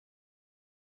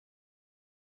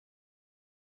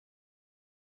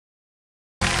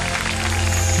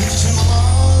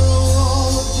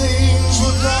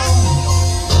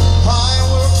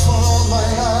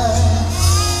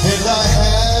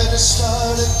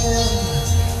American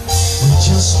with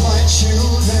just my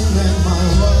children and my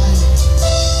wife.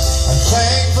 I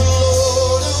thank the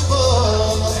Lord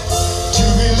above to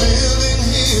be living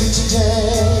here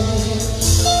today,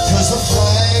 'cause the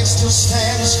flag still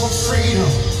stands for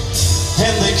freedom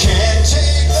and they can't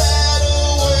take that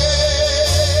away.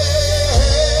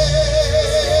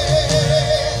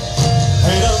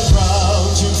 And I'm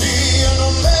proud to be an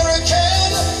American,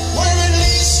 where at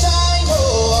least I know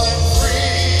I'm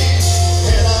free.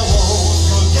 And I won't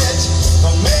forget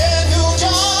the man who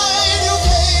died, who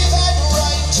gave that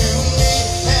right to me.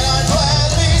 And I'd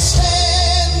gladly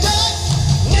stand up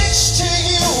next to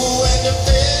you and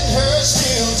defend her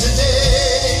still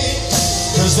today,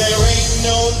 'cause there ain't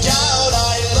no doubt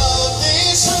I love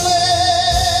this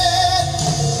land.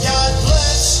 God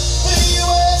bless the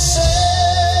USA.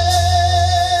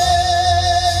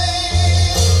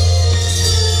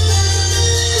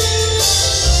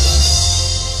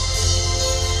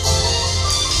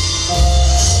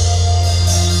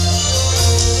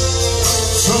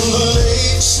 From the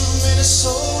lakes of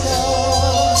Minnesota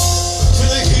to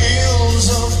the hills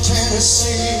of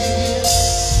Tennessee,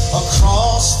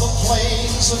 across the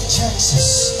plains of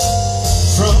Texas,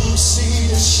 from sea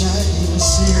to shining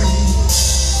sea,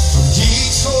 from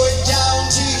Detroit down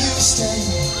to Houston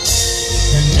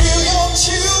and New York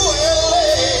to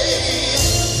LA,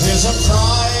 there's a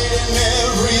pride in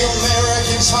every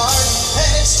American's heart,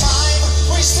 and it's time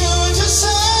we stood to say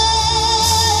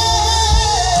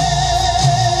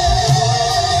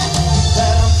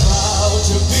that I'm proud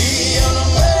to be an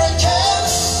American,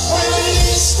 where at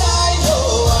least I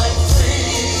know I'm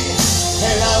free.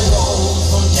 And I won't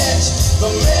forget the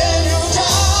man who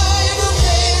died, who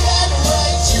gave that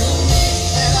right to me.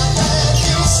 And I'm glad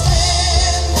you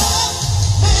stand up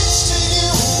next to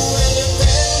you and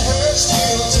defend her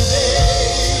still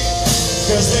today,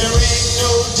 'cause there ain't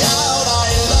no doubt I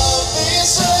love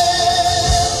this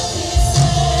land.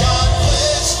 God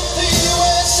bless the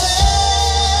USA.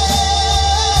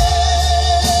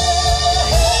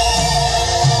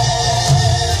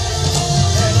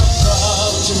 And I'm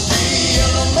proud to be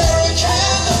an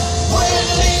American, where at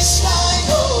least I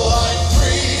know I'm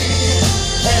free.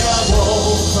 And I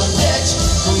won't forget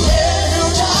the man who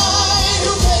died,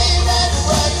 who gave that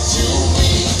right to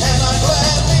me. And I'm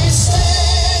gladly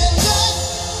stand up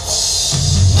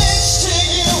next to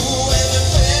you and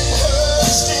defend her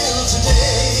still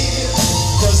today,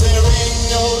 'cause there ain't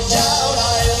no doubt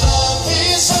I love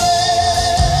this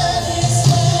land.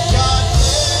 God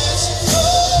bless the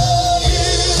USA.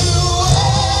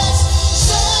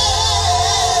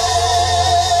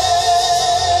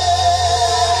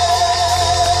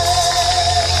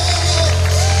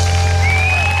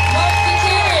 Mark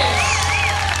Gutierrez,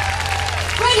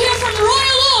 right here from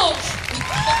Royal Oak.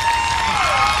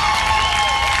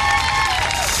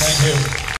 Thank you.